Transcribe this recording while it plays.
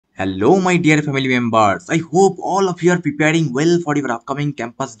Hello, my dear family members. I hope all of you are preparing well for your upcoming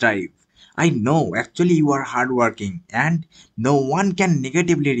campus drive. I know actually you are hardworking and no one can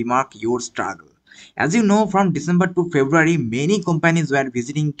negatively remark your struggle. As you know, from December to February, many companies were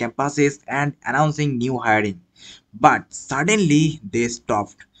visiting campuses and announcing new hiring. But suddenly they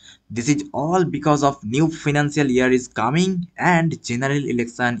stopped. This is all because of new financial year is coming and general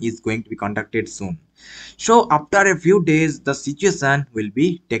election is going to be conducted soon. So after a few days, the situation will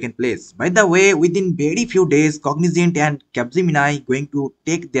be taken place. By the way, within very few days, Cognizant and Capgemini going to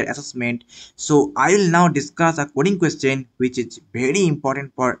take their assessment. So I will now discuss a coding question which is very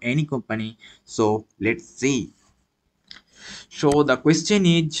important for any company. So let's see. So the question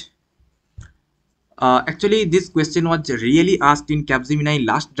is actually, this question was really asked in Capgemini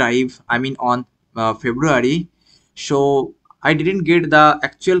last drive, I mean on February. So I didn't get the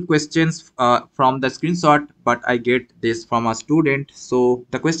actual questions from the screenshot, but I get this from a student. So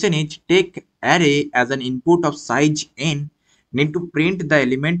the question is, take array as an input of size n, need to print the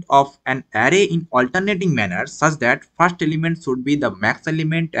element of an array in alternating manner such that first element should be the max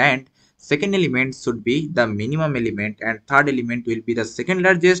element and second element should be the minimum element and third element will be the second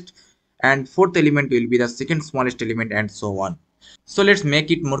largest and fourth element will be the second smallest element and so on. So let's make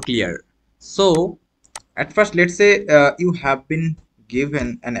it more clear. So at first let's say you have been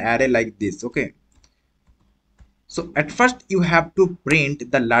given an array like this. Okay, so at first you have to print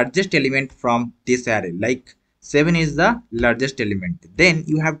the largest element from this array, like 7 is the largest element. Then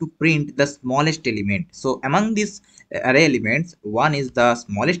you have to print the smallest element. So among these array elements, 1 is the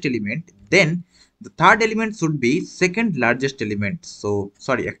smallest element. Then the third element should be second largest element. So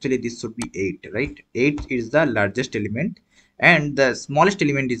sorry, actually this should be 8, right? 8 is the largest element and the smallest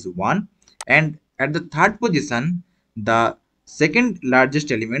element is 1. And at the third position, the second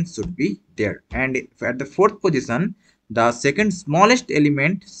largest element should be there, and at the fourth position the second smallest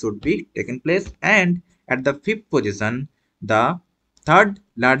element should be taken place, and at the fifth position the third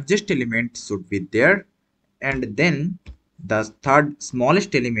largest element should be there, and then the third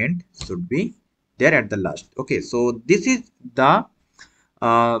smallest element should be there at the last. Okay, so this is the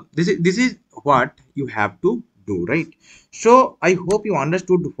this is what you have to do, right? So I hope you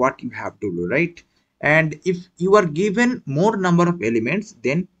understood what you have to do, right? And if you are given more number of elements,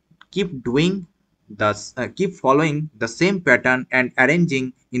 then keep doing keep following the same pattern and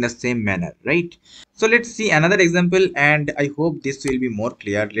arranging in the same manner, right? So let's see another example, and I hope this will be more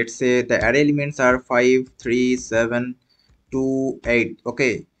clear. Let's say the array elements are 5 3 7 2 8.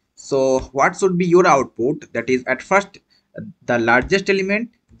 Okay, so what should be your output? That is, at first the largest element,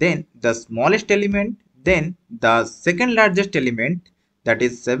 then the smallest element, then the second largest element, that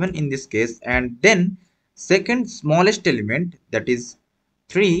is 7 in this case, and then second smallest element, that is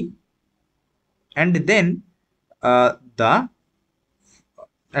 3, and then the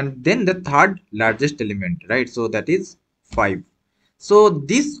the third largest element, right? So that is 5. So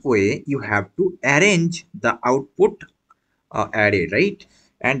this way you have to arrange the output array, right?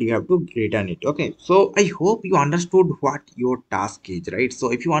 And you have to return it. Okay, so I hope you understood what your task is, right?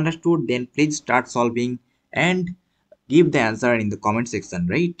 So if you understood, then please start solving and give the answer in the comment section,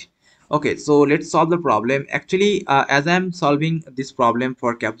 right? Okay, so let's solve the problem. Actually, as I'm solving this problem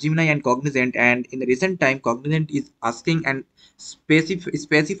for Capgemini and Cognizant, and in the recent time Cognizant is asking and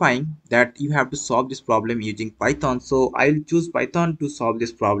specifying that you have to solve this problem using Python, so I'll choose Python to solve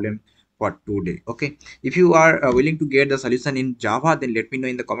this problem for today. Okay, if you are willing to get the solution in Java, then let me know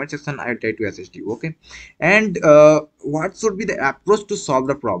in the comment section. I'll try to assist you. Okay, and what should be the approach to solve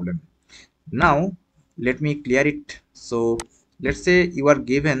the problem? Now let me clear it. So let's say you are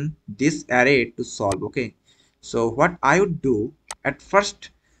given this array to solve. Okay, so what I would do, at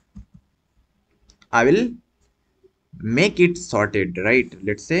first I will make it sorted, right?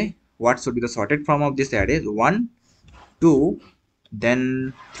 Let's say what should be the sorted form of this array: 1 2,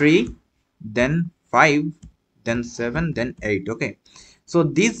 then 3, then 5, then 7, then 8. Okay, so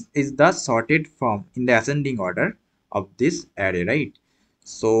this is the sorted form in the ascending order of this array, right?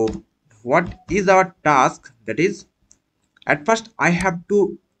 So what is our task? That is, at first I have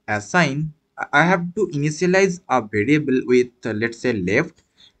to I have to initialize a variable with let's say left,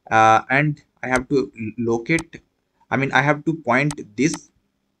 and I have to locate, I mean I have to point this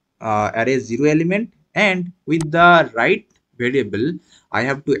array 0 element, and with the right variable I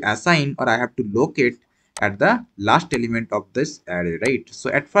have to assign, or I have to locate at the last element of this array, right? So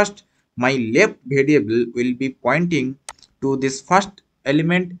at first my left variable will be pointing to this first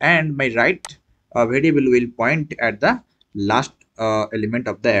element, and my right variable will point at the last element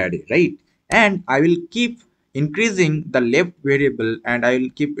of the array, right? And I will keep increasing the left variable, and I will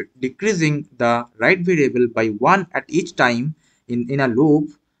keep decreasing the right variable by 1 at each time in a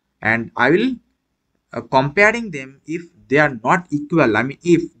loop, and I will comparing them. If they are not equal, I mean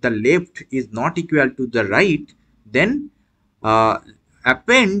if the left is not equal to the right, then uh,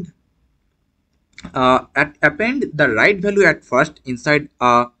 append append the right value at first inside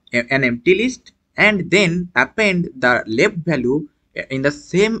an empty list, and then append the left value in the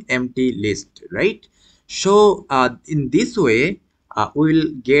same empty list, right? So in this way we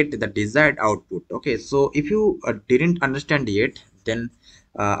will get the desired output. Okay, so if you didn't understand yet, then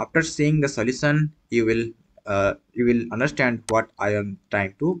after seeing the solution you will understand what I am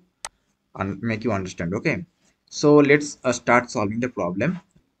trying to make you understand. Okay, so let's start solving the problem.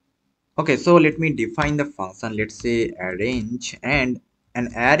 Okay, so let me define the function. Let's say arrange and an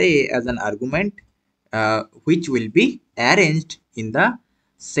array as an argument, which will be arranged in the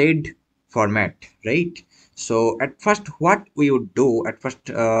said format, right? So at first, what we would do at first,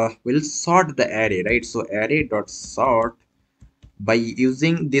 we'll sort the array, right? So array dot sort. By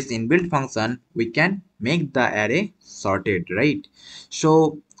using this inbuilt function, we can make the array sorted, right?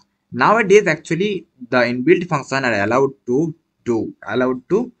 So nowadays actually the inbuilt function are allowed to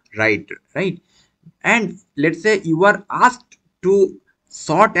write, right? And let's say you are asked to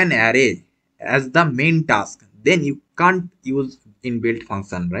sort an array as the main task, then you can't use inbuilt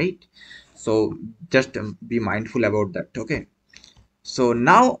function, right? So just be mindful about that. Okay, so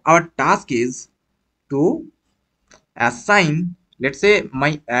now our task is to assign, let's say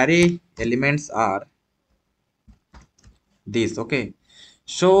my array elements are this. Okay,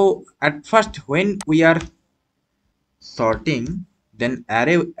 so at first when we are sorting, then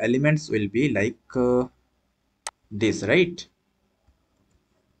array elements will be like this, right?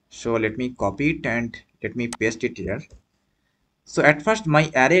 So let me copy it and let me paste it here. So at first my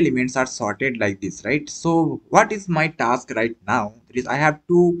array elements are sorted like this, right? So what is my task right now? That is, I have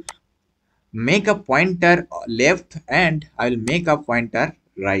to make a pointer left and I will make a pointer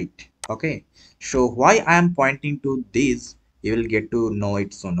right. Okay, so why I am pointing to this, you will get to know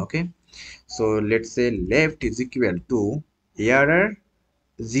it soon. Okay, so let's say left is equal to error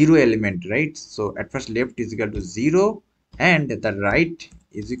 0 element, right? So at first left is equal to 0 and the right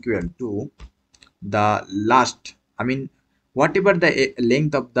is equal to the last, I mean whatever the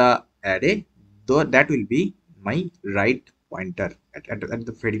length of the array, though that will be my right pointer at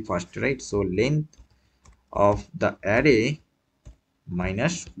the very first, right? So length of the array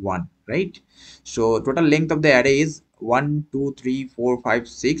minus 1, right? So total length of the array is 1 2 3 4 5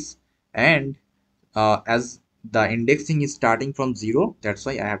 6, and as the indexing is starting from 0, that's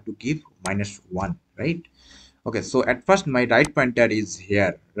why I have to give minus 1, right? Okay, so at first my right pointer is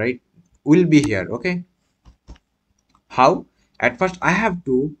here, right? Will be here. Okay, how? At first I have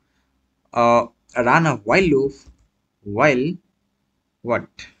to uh, run a while loop while what?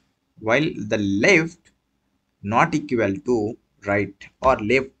 While the left not equal to right, or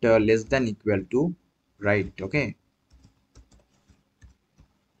left less than equal to right. Okay,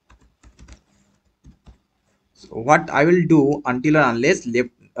 so what I will do, until or unless left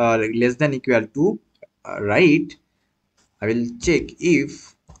less than equal to right, I will check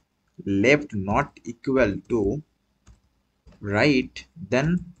if left not equal to right,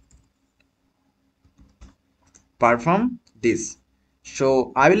 then perform this.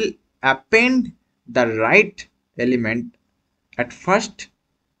 So I will append the right element at first,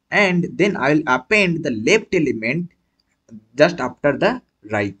 and then I will append the left element just after the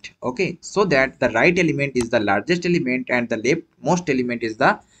right. Okay, so that the right element is the largest element and the leftmost element is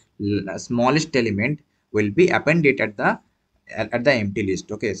the smallest element will be appended at the empty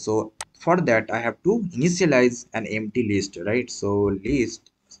list. Okay, so for that I have to initialize an empty list, right? So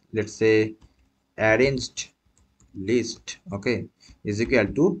list, let's say arranged list, okay, is equal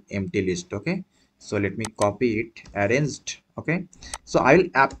to empty list. Okay, so let me copy it, arranged. Okay, so I will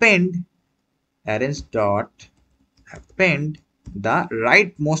append arrange dot append the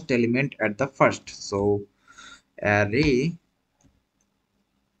rightmost element at the first. So array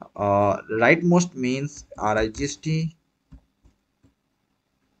rightmost means rigst,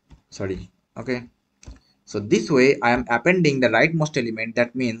 sorry. Okay, so this way I am appending the rightmost element,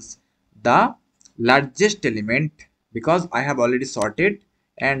 that means the largest element, because I have already sorted,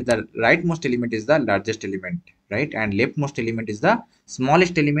 and the rightmost element is the largest element, right? And leftmost element is the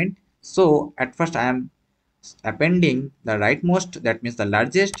smallest element. So at first I am appending the rightmost, that means the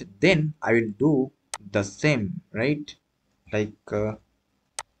largest, then I will do the same, right? Like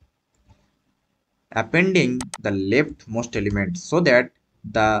appending the leftmost element, so that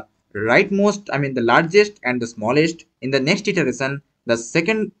the rightmost, I mean the largest and the smallest, in the next iteration the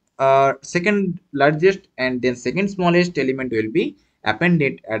second largest and then second smallest element will be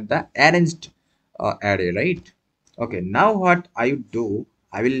appended at the arranged array, right? Okay, now what I would do,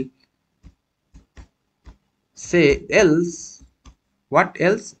 I will say else. What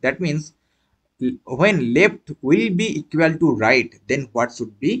else? That means when left will be equal to right, then what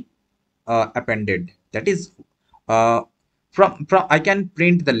should be appended? That is uh, from I can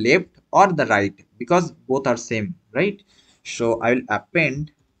print the left or the right because both are same, right? So I will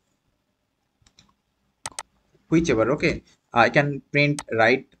append whichever. Okay, I can print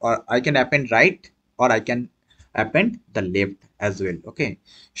right, or I can append right, or I can append the left as well. Okay,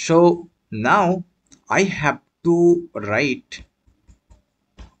 so now I have to write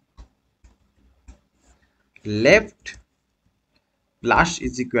left plus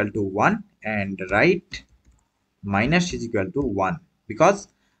is equal to 1 and right minus is equal to 1, because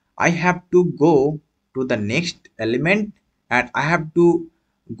I have to go to the next element and I have to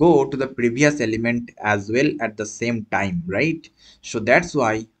go to the previous element as well at the same time, right? So that's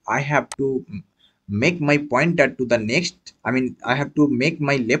why I have to make my pointer to the next, I mean I have to make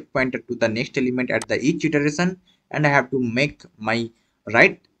my left pointer to the next element at the each iteration, and I have to make my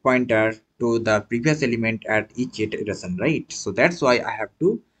right pointer to the previous element at each iteration, right? So that's why I have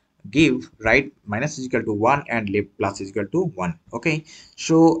to give right minus is equal to 1 and left plus is equal to 1. Okay,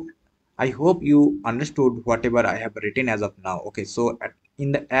 so I hope you understood whatever I have written as of now. Okay, so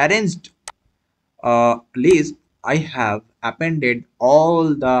in the arranged list I have appended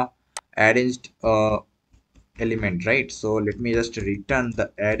all the arranged element, right? So let me just return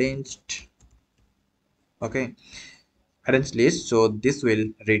the arranged. Okay, arranged list, so this will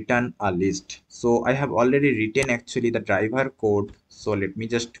return a list. So I have already written actually the driver code, so let me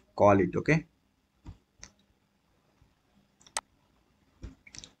just call it. Okay,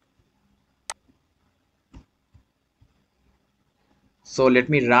 so let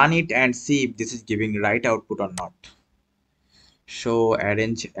me run it and see if this is giving right output or not. Show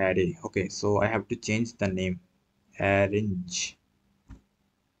arrange array. Okay, so I have to change the name, arrange.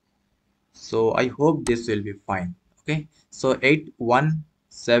 So I hope this will be fine. Okay, so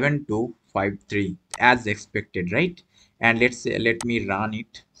 817253 as expected, right? And let's say, let me run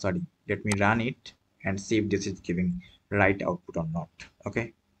it. Sorry, let me run it and see if this is giving right output or not.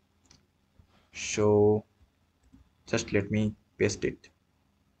 Okay, so just let me paste it.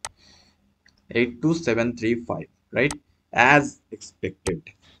 82735, right, as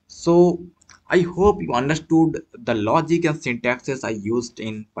expected. So I hope you understood the logic and syntaxes I used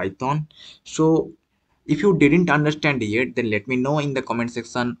in Python. So if you didn't understand yet, then let me know in the comment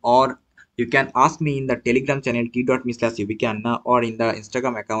section, or you can ask me in the Telegram channel t.me/ubk, or in the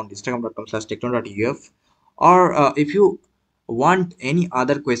Instagram account instagram.com/techno.uf, or if you want any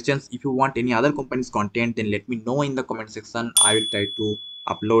other questions, if you want any other company's content, then let me know in the comment section. I will try to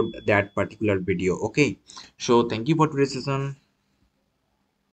upload that particular video. Okay, so thank you for today's session.